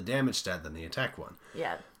more in the damage stat than the attack one.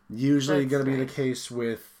 Yeah. Usually going to be the case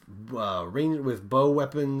with bow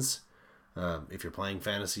weapons, if you're playing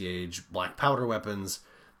Fantasy Age, black powder weapons,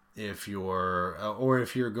 if you're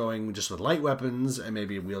going just with light weapons and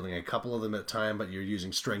maybe wielding a couple of them at a time, but you're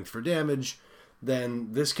using strength for damage,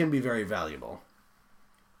 then this can be very valuable.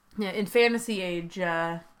 Yeah, in Fantasy Age,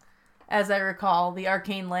 as I recall, the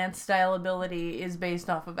Arcane Lance style ability is based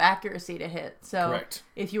off of accuracy to hit. So Correct.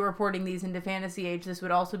 If you were porting these into Fantasy Age, this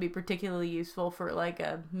would also be particularly useful for like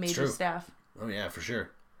a major staff. Oh yeah, for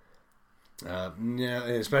sure. Yeah,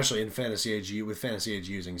 especially in Fantasy Age, with Fantasy Age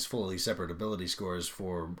using fully separate ability scores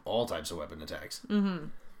for all types of weapon attacks. Mm-hmm.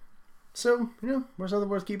 So, there's something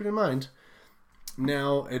worth keeping in mind.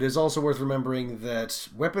 Now, it is also worth remembering that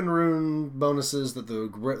weapon rune bonuses that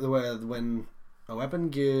when a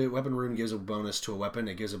weapon rune gives a bonus to a weapon,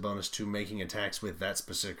 it gives a bonus to making attacks with that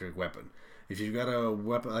specific weapon. If you've got a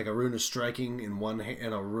weapon like a Rune of Striking in one hand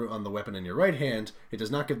and on the weapon in your right hand, it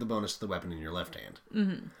does not give the bonus to the weapon in your left hand.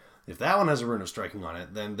 Mm-hmm. If that one has a Rune of Striking on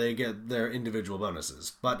it, then they get their individual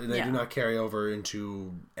bonuses, but they do not carry over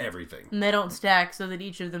into everything. And they don't stack so that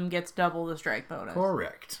each of them gets double the strike bonus.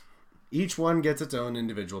 Correct. Each one gets its own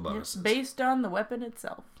individual bonuses. Based on the weapon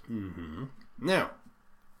itself. Mm-hmm. Now,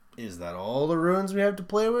 is that all the runes we have to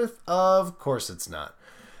play with? Of course it's not.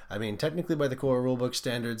 I mean, technically by the core rulebook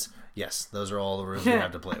standards, yes, those are all the runes we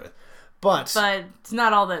have to play with. But it's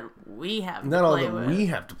not all that we have to play with. Not all that we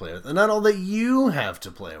have to play with, and not all that you have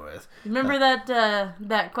to play with. Remember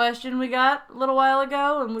that question we got a little while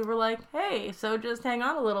ago, and we were like, hey, so just hang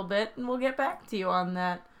on a little bit, and we'll get back to you on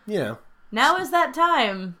that. Now is that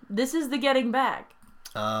time. This is the getting back.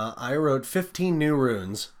 I wrote 15 new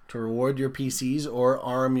runes to reward your PCs or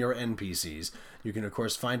arm your NPCs. You can, of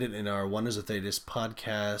course, find it in our Wonders of Thedas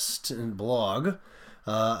podcast and blog.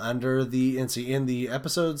 Under in the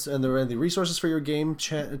episodes and the resources for your game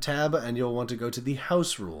tab, and you'll want to go to the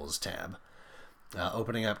house rules tab.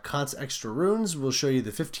 Opening up Kant's extra runes will show you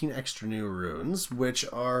the 15 extra new runes, which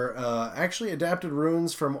are actually adapted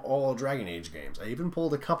runes from all Dragon Age games. I even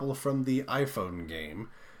pulled a couple from the iPhone game,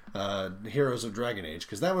 Heroes of Dragon Age,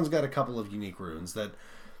 because that one's got a couple of unique runes that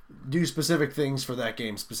do specific things for that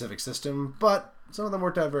game's specific system, but some of them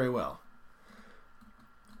worked out very well.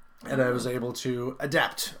 And I was able to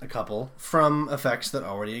adapt a couple from effects that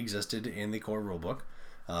already existed in the core rulebook,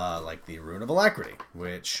 like the Rune of Alacrity,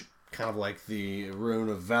 which, kind of like the Rune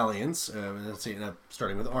of Valiance, let's see,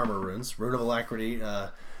 starting with armor runes, Rune of Alacrity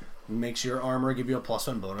makes your armor give you a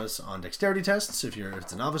 +1 bonus on dexterity tests if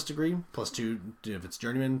it's a novice degree, +2 if it's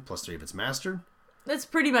journeyman, +3 if it's master. That's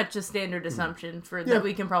pretty much a standard assumption that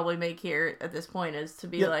we can probably make here at this point, is to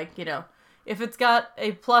be like, if it's got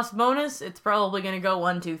a plus bonus, it's probably going to go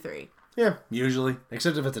 1, 2, 3. Yeah, usually.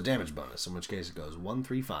 Except if it's a damage bonus, in which case it goes 1,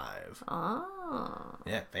 3, 5. Oh.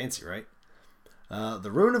 Yeah, fancy, right?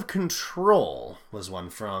 The Rune of Control was one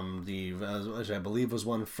from which I believe was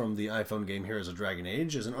one from the iPhone game Heroes of Dragon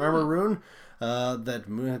Age. Is an armor rune armor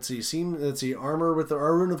with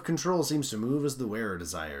our Rune of Control seems to move as the wearer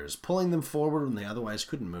desires, pulling them forward when they otherwise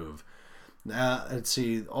couldn't move.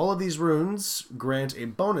 All of these runes grant a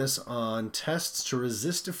bonus on tests to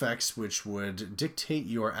resist effects which would dictate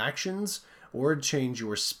your actions or change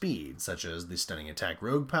your speed, such as the Stunning Attack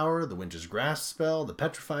Rogue Power, the Winter's Grasp spell, the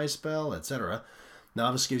Petrify spell, etc.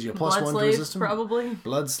 Novice gives you a +1 to resist them. Probably.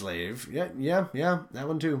 Bloodslave. Yeah, that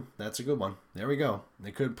one too. That's a good one. There we go.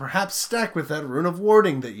 They could perhaps stack with that Rune of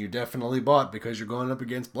Warding that you definitely bought because you're going up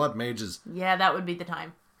against blood mages. Yeah, that would be the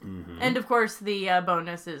time. Mm-hmm. And of course, the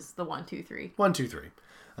bonus is the 1, 2, 3. 1, 2, 3.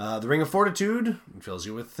 The Ring of Fortitude fills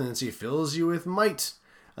you with might.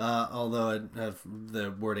 Although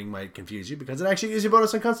the wording might confuse you because it actually gives you a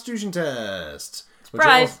bonus on Constitution tests,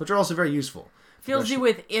 which are also very useful. Fills you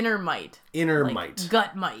with inner might. Inner might.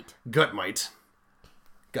 Gut might. Gut might.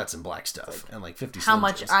 guts and black stuff, and like 50 How Slim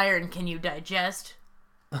much Jims. iron can you digest?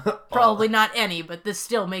 Probably not any, but this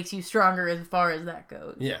still makes you stronger as far as that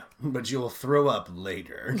goes. Yeah, but you'll throw up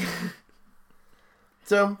later.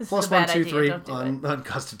 So, This plus is a bad 1, 2, idea. 3 Don't do on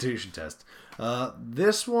Constitution test.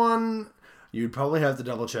 This one, you'd probably have to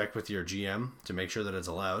double check with your GM to make sure that it's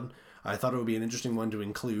allowed. I thought it would be an interesting one to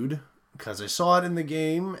include, because I saw it in the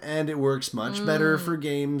game, and it works much better for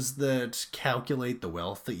games that calculate the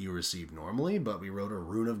wealth that you receive normally, but we wrote a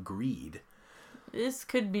Rune of Greed. This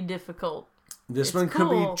could be difficult. This one could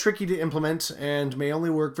be tricky to implement and may only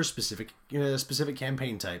work for specific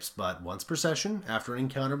campaign types, but once per session, after an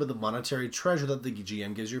encounter with a monetary treasure that the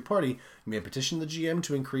GM gives your party, you may petition the GM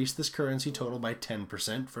to increase this currency total by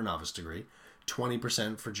 10% for novice degree,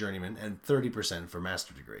 20% for journeyman, and 30% for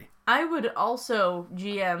master degree. I would also,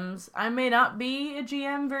 GMs, I may not be a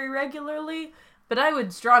GM very regularly, but I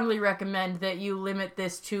would strongly recommend that you limit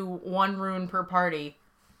this to 1 rune per party.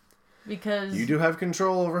 Because you do have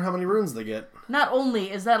control over how many runes they get. Not only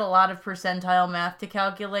is that a lot of percentile math to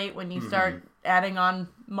calculate when you start adding on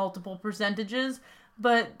multiple percentages,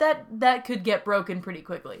 but that could get broken pretty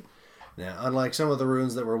quickly. Now, unlike some of the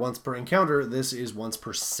runes that were once per encounter, this is once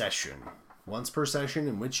per session. Once per session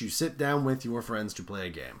in which you sit down with your friends to play a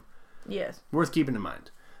game. Yes. Worth keeping in mind.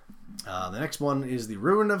 The next one is the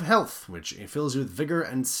Rune of Health, which fills you with vigor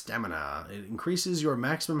and stamina. It increases your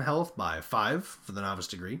maximum health by 5 for the novice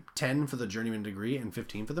degree, 10 for the journeyman degree, and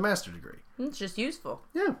 15 for the master degree. It's just useful.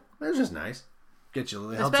 Yeah, it's just nice. Helps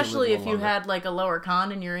Especially you if live you longer. had like a lower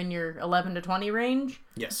con and you're in your 11 to 20 range.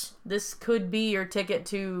 Yes. This could be your ticket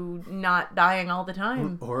to not dying all the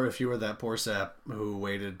time. Or if you were that poor sap who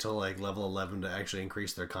waited till like level 11 to actually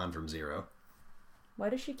increase their con from 0. Why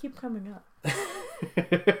does she keep coming up?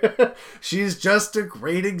 She's just a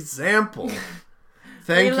great example.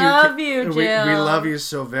 Thank you. We love you, Jill. We love you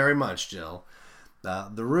so very much, Jill.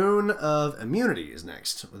 The Rune of Immunity is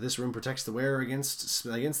next. This rune protects the wearer against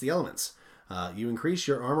the elements. You increase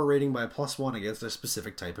your armor rating by +1 against a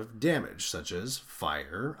specific type of damage, such as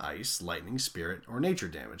fire, ice, lightning, spirit, or nature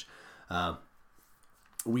damage.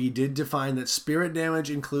 We did define that spirit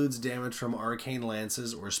damage includes damage from arcane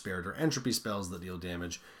lances or spirit or entropy spells that deal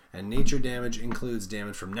damage, and nature damage includes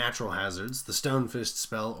damage from natural hazards, the Stone Fist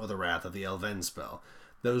spell, or the Wrath of the Elven spell.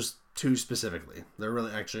 Those two specifically. There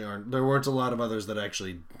really actually aren't. There weren't a lot of others that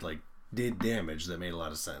actually did damage that made a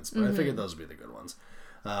lot of sense, but I figured those would be the good ones.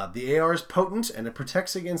 The AR is potent, and it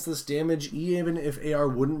protects against this damage even if AR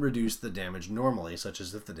wouldn't reduce the damage normally, such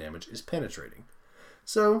as if the damage is penetrating.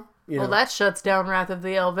 So, Well, that shuts down Wrath of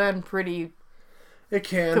the Elven pretty it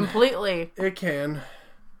can completely. It can.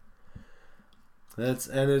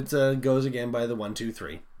 It goes again by the 1, 2,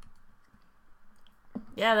 3.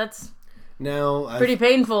 Yeah, that's Now pretty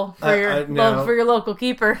painful for your local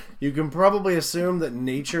keeper. You can probably assume that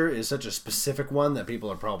nature is such a specific one that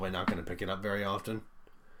people are probably not going to pick it up very often.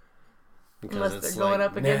 Unless they're going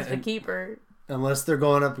up against a keeper. Unless they're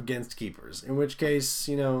going up against keepers, in which case,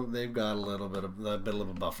 they've got a bit of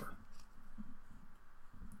a buffer.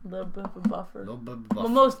 Little bit of a buffer. Little bit of a buffer. Well,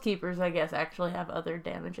 most keepers, I guess, actually have other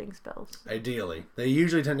damaging spells. Ideally, they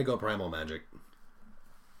usually tend to go primal magic.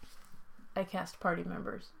 I cast party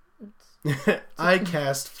members. I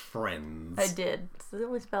cast friends. I did. It's the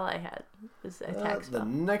only spell I had. Was attack spell. The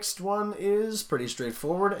next one is pretty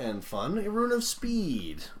straightforward and fun. A Rune of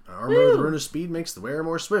Speed. Armor with the Rune of Speed makes the wearer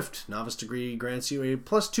more swift. Novice degree grants you a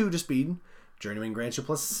 +2 to speed. Journeyman grants you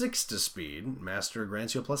 +6 to speed. Master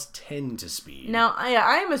grants you a +10 to speed. Now, I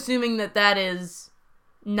am assuming that is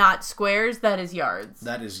not squares. That is yards.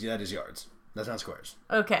 That is yards. That's not squares.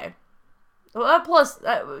 Okay. Well,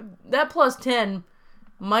 that +10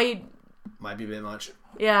 might be a bit much.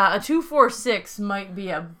 Yeah, a 2, 4, 6 might be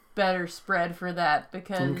a better spread for that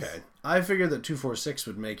because. Okay, I figured that 2, 4, 6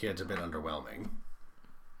 would make it a bit underwhelming.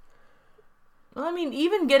 Well, I mean,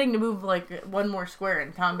 even getting to move one more square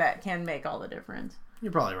in combat can make all the difference.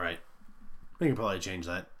 You're probably right. We can probably change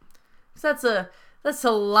that. So that's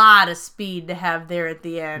a lot of speed to have there at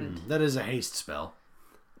the end. That is a haste spell.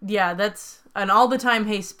 Yeah, that's an all the time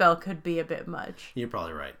haste spell could be a bit much. You're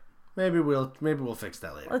probably right. Maybe we'll fix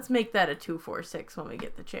that later. Let's make that a 2, 4, 6 when we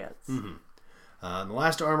get the chance. The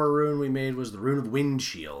last armor rune we made was the Rune of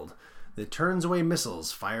Windshield. It turns away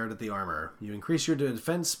missiles fired at the armor. You increase your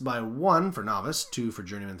defense by 1 for novice, 2 for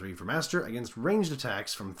journeyman, 3 for master, against ranged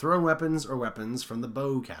attacks from thrown weapons or weapons from the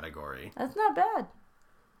bow category. That's not bad.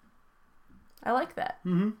 I like that.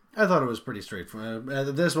 I thought it was pretty straightforward.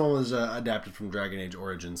 This one was adapted from Dragon Age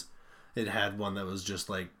Origins. It had one that was just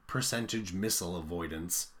percentage missile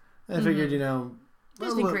avoidance. I figured,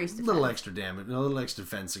 just increase a little extra damage, a little extra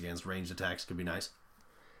defense against ranged attacks could be nice.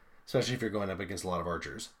 especially if you're going up against a lot of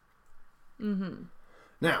archers. Mm-hmm.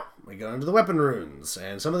 Now, we go into the weapon runes,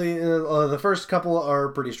 and some of the first couple are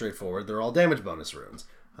pretty straightforward. They're all damage bonus runes.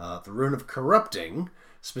 The rune of Corrupting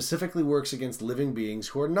specifically works against living beings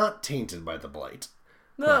who are not tainted by the Blight.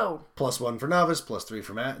 No. +1 for Novice, +3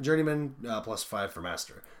 for Journeyman, +5 for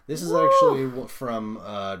Master. This is actually from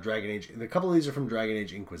Dragon Age. A couple of these are from Dragon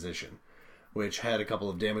Age Inquisition, which had a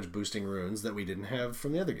couple of damage boosting runes that we didn't have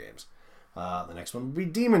from the other games. The next one would be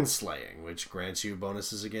Demon Slaying, which grants you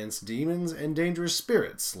bonuses against demons and dangerous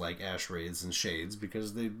spirits like Ash Wraiths and Shades,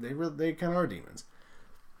 because they kind of are demons.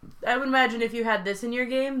 I would imagine if you had this in your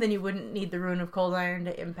game, then you wouldn't need the Rune of Cold Iron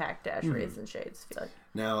to impact Ash Wraiths and Shades, I feel like.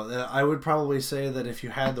 Now, I would probably say that if you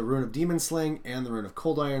had the Rune of Demon Slaying and the Rune of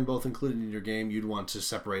Cold Iron both included in your game, you'd want to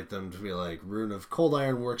separate them to be like, Rune of Cold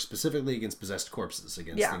Iron works specifically against possessed corpses,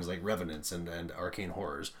 against things like Revenants and Arcane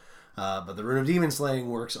Horrors. But the Rune of Demon Slaying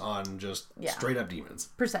works on just straight up demons.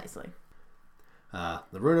 Precisely. The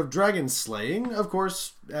Rune of Dragon Slaying, of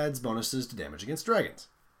course, adds bonuses to damage against dragons.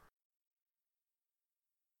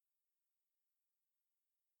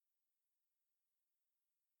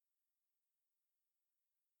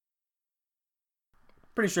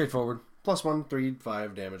 Pretty straightforward. +1, 3,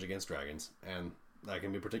 5 damage against dragons. And that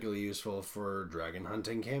can be particularly useful for dragon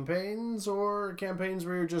hunting campaigns or campaigns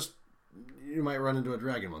where you might run into a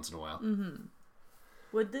dragon once in a while. Mm-hmm.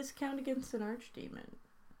 Would this count against an archdemon?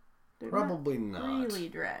 Probably not. Really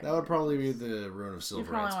dragons. That would probably be the Rune of Silverite. You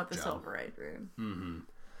probably want the Silverite rune.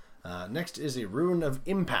 Mm-hmm. Next is a Rune of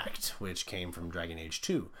Impact, which came from Dragon Age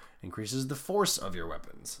 2. Increases the force of your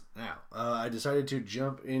weapons. Now, I decided to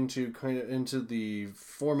jump into the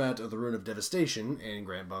format of the Rune of Devastation and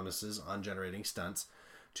grant bonuses on generating stunts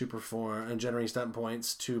to perform and generating stunt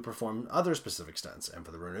points to perform other specific stunts. And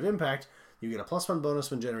for the Rune of Impact, you get a +1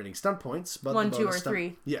 bonus when generating stunt points. But 1, 2, or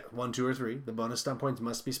 3. Yeah, 1, 2, or 3. The bonus stunt points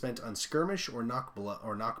must be spent on skirmish or knock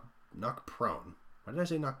prone. Why did I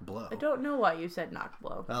say knock blow? I don't know why you said knock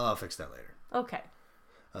blow. Well, I'll fix that later. Okay.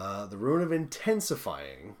 The Rune of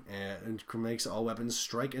Intensifying makes all weapons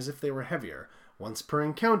strike as if they were heavier. Once per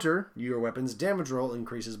encounter, your weapon's damage roll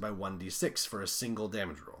increases by 1d6 for a single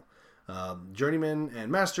damage roll. Journeyman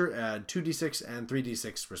and Master add 2d6 and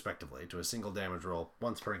 3d6 respectively to a single damage roll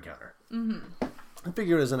once per encounter. Mm-hmm. I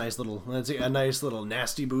figure it as a nice little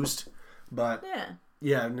nasty boost, but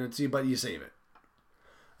but you save it.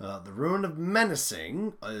 The Rune of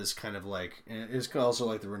Menacing is also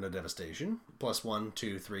like the Rune of Devastation. +1,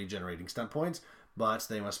 2, 3 generating stunt points, but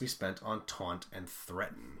they must be spent on Taunt and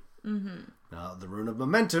Threaten. Mm-hmm. The Rune of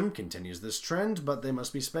Momentum continues this trend, but they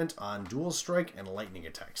must be spent on Dual Strike and Lightning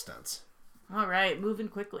Attack stunts. Alright, moving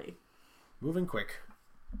quickly. Moving quick.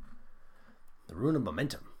 The Rune of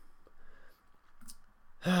Momentum.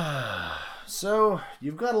 So,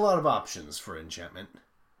 you've got a lot of options for enchantment.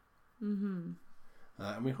 Mm-hmm.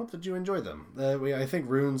 And we hope that you enjoy them. I think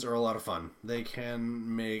runes are a lot of fun. They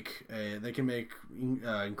can make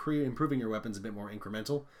improving your weapons a bit more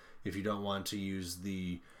incremental. If you don't want to use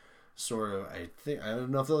the sort of, I don't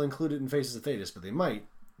know if they'll include it in Faces of Thetis, but they might.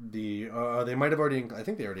 They might have already. I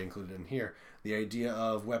think they already included it in here. The idea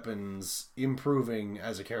of weapons improving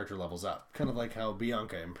as a character levels up, kind of like how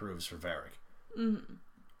Bianca improves for Varric. Mm-hmm.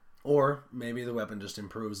 Or maybe the weapon just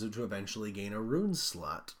improves to eventually gain a rune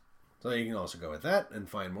slot. So you can also go with that and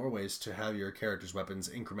find more ways to have your character's weapons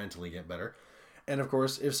incrementally get better. And of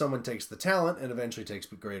course, if someone takes the talent and eventually takes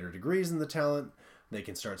greater degrees in the talent, they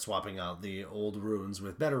can start swapping out the old runes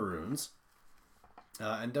with better runes.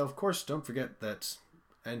 And of course, don't forget that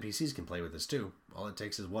NPCs can play with this too. All it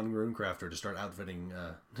takes is one rune crafter to start outfitting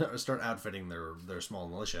their small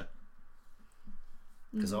militia.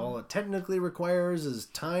 Because all it technically requires is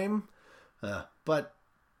time, but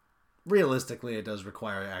realistically, it does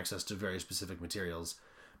require access to very specific materials.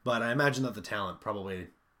 But I imagine that the talent probably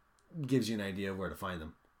gives you an idea of where to find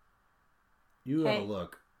them. You have a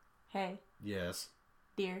look. Hey. Yes.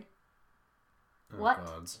 Dear. Oh, what?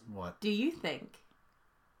 Gods. What? Do you think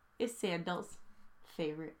is Sandal's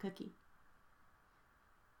favorite cookie?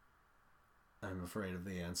 I'm afraid of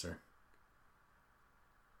the answer.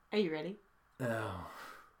 Are you ready? Oh.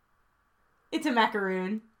 It's a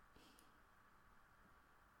macaroon.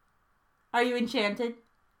 Are you enchanted?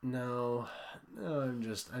 No, I'm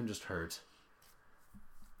just hurt.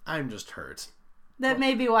 I'm just hurt. That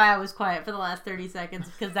may be why I was quiet for the last 30 seconds,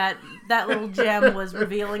 because that little gem was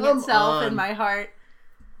revealing itself in my heart.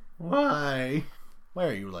 Why? Why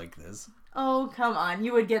are you like this? Oh, come on.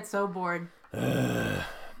 You would get so bored.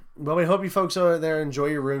 Well, we hope you folks out there enjoy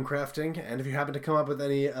your rune crafting, and if you happen to come up with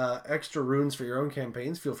any extra runes for your own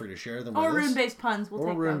campaigns, feel free to share them with us. Or rune-based puns, we'll take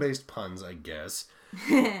those. Or rune-based puns, I guess.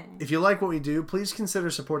 If you like what we do, please consider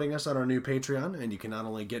supporting us on our new Patreon, and you can not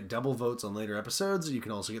only get double votes on later episodes, you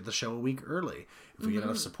can also get the show a week early. If we get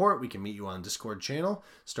enough support, we can meet you on Discord channel,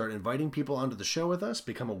 start inviting people onto the show with us,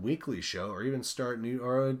 become a weekly show, or even start new,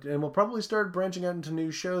 and we'll probably start branching out into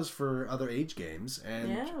new shows for other age games. And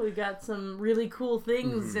yeah, we got some really cool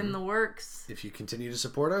things in the works. If you continue to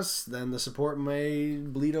support us, then the support may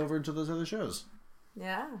bleed over into those other shows.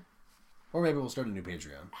 Yeah. Or maybe we'll start a new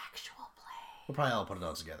Patreon. Actual play. We'll probably all put it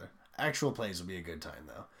all together. Actual plays will be a good time,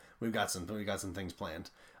 though. We've got some things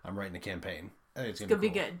planned. I'm writing a campaign. I think it's gonna be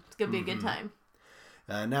cool. Good. It's gonna be a good time.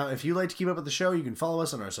 Now, if you like to keep up with the show, you can follow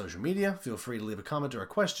us on our social media. Feel free to leave a comment or a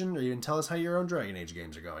question, or even tell us how your own Dragon Age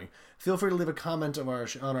games are going. Feel free to leave a comment on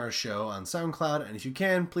our show on SoundCloud, and if you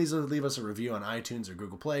can, please leave us a review on iTunes or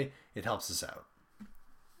Google Play. It helps us out.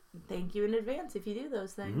 Thank you in advance if you do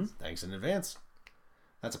those things. Thanks in advance.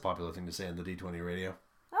 That's a popular thing to say on the D20 radio.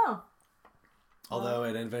 Oh. Although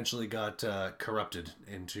it eventually got corrupted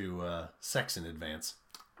into sex in advance.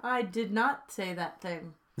 I did not say that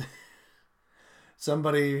thing.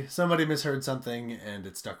 Somebody misheard something and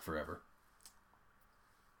it stuck forever.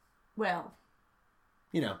 Well.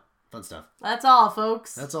 You know, fun stuff. That's all,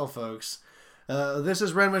 folks. That's all, folks. This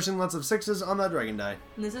is Ren wishing lots of sixes on that dragon die.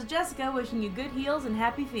 And this is Jessica wishing you good heals and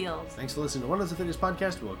happy feels. Thanks for listening to Wonders of Theaters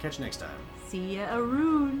podcast. We'll catch you next time. See ya,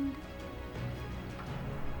 Arun.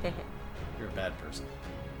 You're a bad person.